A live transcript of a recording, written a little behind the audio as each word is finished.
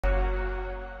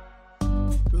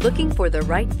Looking for the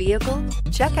right vehicle?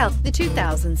 Check out the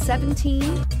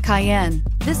 2017 Cayenne.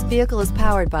 This vehicle is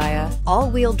powered by a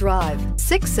all-wheel drive,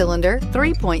 6-cylinder,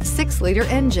 3.6-liter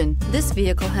engine. This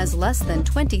vehicle has less than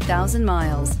 20,000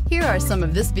 miles. Here are some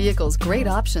of this vehicle's great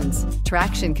options: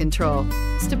 traction control,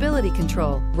 stability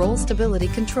control, roll stability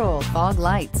control, fog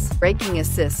lights, braking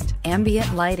assist,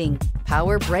 ambient lighting,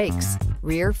 power brakes,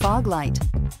 rear fog light.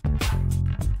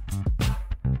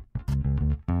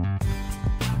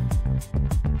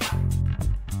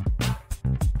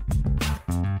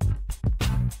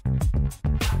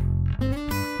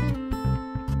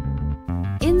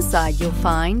 Inside you'll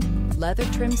find leather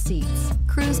trim seats,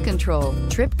 cruise control,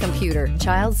 trip computer,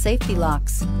 child safety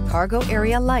locks, cargo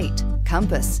area light,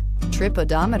 compass, trip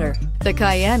odometer. The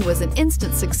Cayenne was an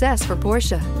instant success for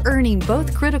Porsche, earning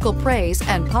both critical praise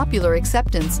and popular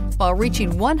acceptance while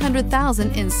reaching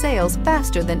 100,000 in sales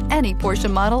faster than any Porsche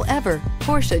model ever.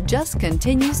 Porsche just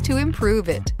continues to improve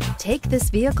it. Take this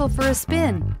vehicle for a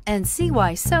spin and see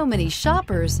why so many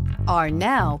shoppers are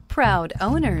now proud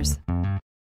owners.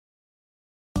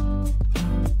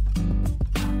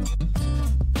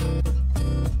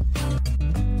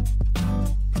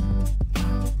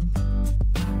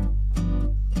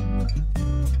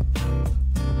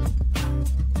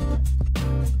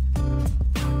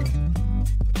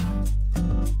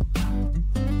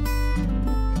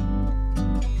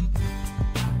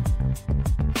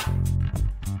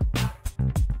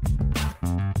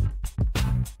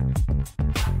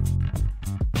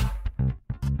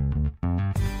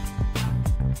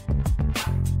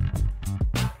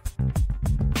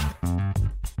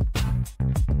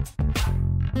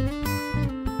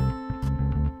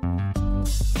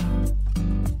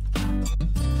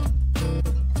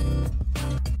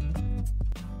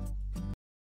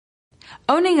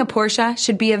 Owning a Porsche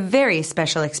should be a very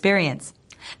special experience.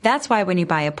 That's why when you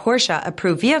buy a Porsche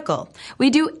approved vehicle, we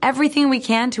do everything we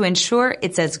can to ensure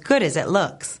it's as good as it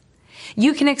looks.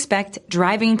 You can expect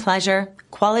driving pleasure,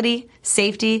 quality,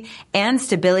 safety, and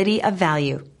stability of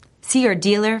value. See your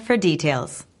dealer for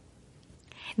details.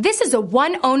 This is a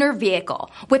one-owner vehicle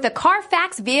with a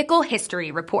CARFAX Vehicle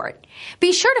History Report.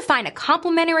 Be sure to find a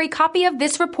complimentary copy of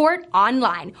this report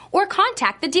online or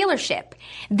contact the dealership.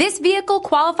 This vehicle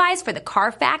qualifies for the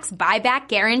CARFAX Buyback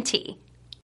Guarantee.